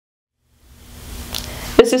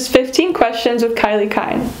This is 15 Questions with Kyleigh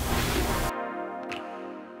Keihn.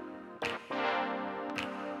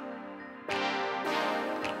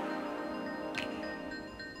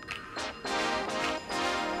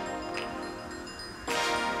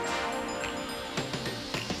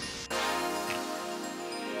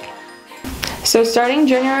 So starting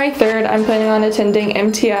January 3rd, I'm planning on attending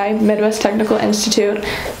MTI, Midwest Technical Institute,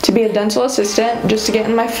 to be a dental assistant, just to get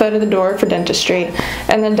in my foot in the door for dentistry.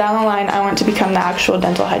 And then down the line, I want to become the actual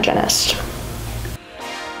dental hygienist.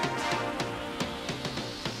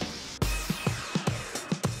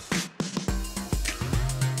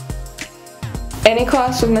 Any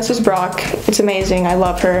class with Mrs. Brock, it's amazing, I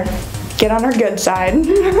love her. Get on her good side.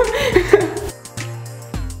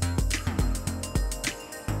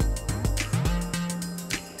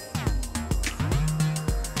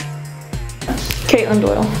 Caitlin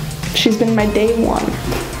Doyle. She's been my day one.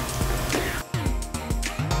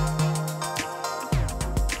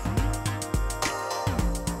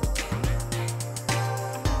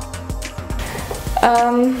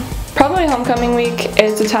 Probably homecoming week.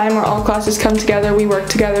 It's a time where all classes come together, we work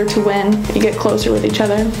together to win, you get closer with each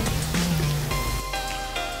other.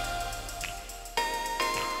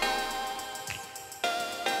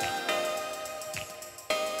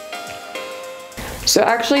 So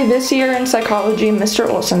actually this year in psychology, Mr.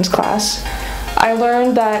 Olson's class, I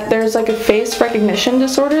learned that there's like a face recognition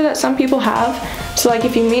disorder that some people have. So like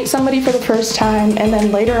if you meet somebody for the first time and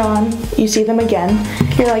then later on you see them again,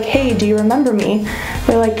 you're like, hey, do you remember me?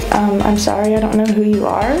 They're like, I'm sorry, I don't know who you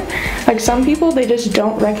are. Like some people, they just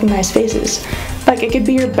don't recognize faces. Like it could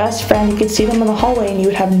be your best friend, you could see them in the hallway and you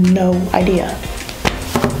would have no idea.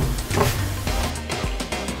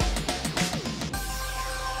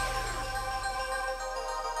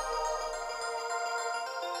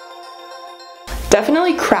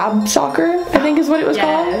 Definitely crab soccer, I think is what it was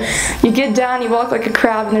called. You get down, you walk like a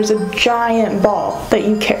crab, and there's a giant ball that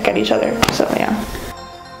you kick at each other, so yeah.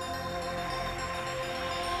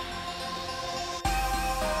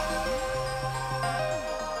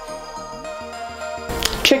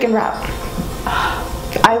 Chicken wrap.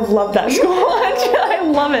 I love that school lunch. I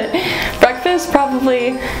love it. Breakfast,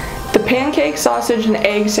 probably the pancake, sausage, and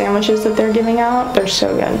egg sandwiches that they're giving out, they're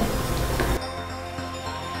so good.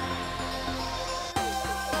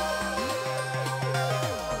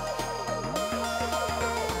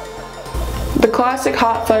 The classic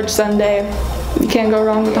hot fudge sundae. You can't go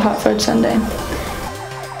wrong with the hot fudge sundae.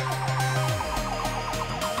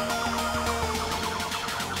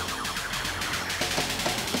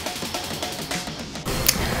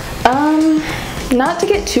 Not to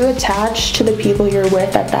get too attached to the people you're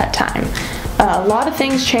with at that time. A lot of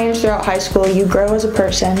things change throughout high school. You grow as a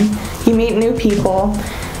person, you meet new people,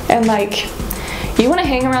 and like, you want to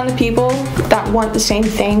hang around the people that want the same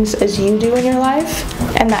things as you do in your life,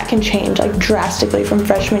 and that can change like drastically from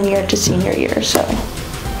freshman year to senior year, so.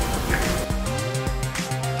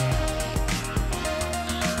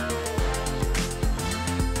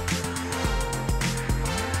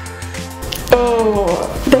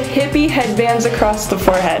 Oh, the hippie headbands across the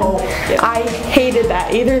forehead. Oh, yeah. I hated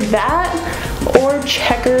that. Either that or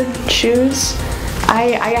checkered shoes.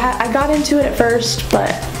 I got into it at first, but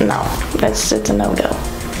no, it's a no-go.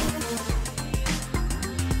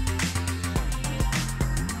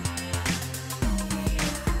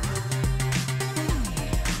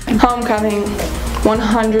 Homecoming,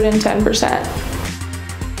 110%.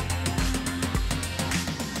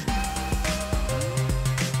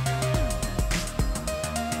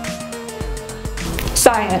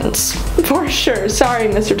 Science, for sure. Sorry,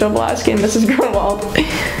 Mr. Tobolowski and Mrs. Grunwald.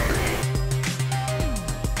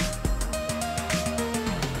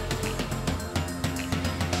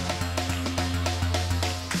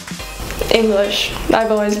 English. I've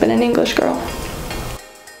always been an English girl.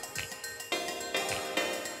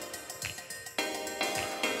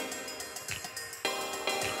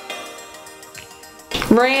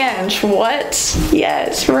 Ranch. What?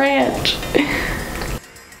 Yes, ranch.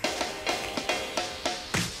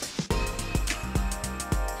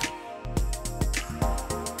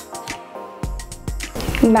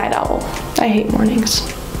 Night owl. I hate mornings.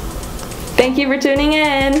 Thank you for tuning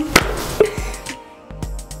in.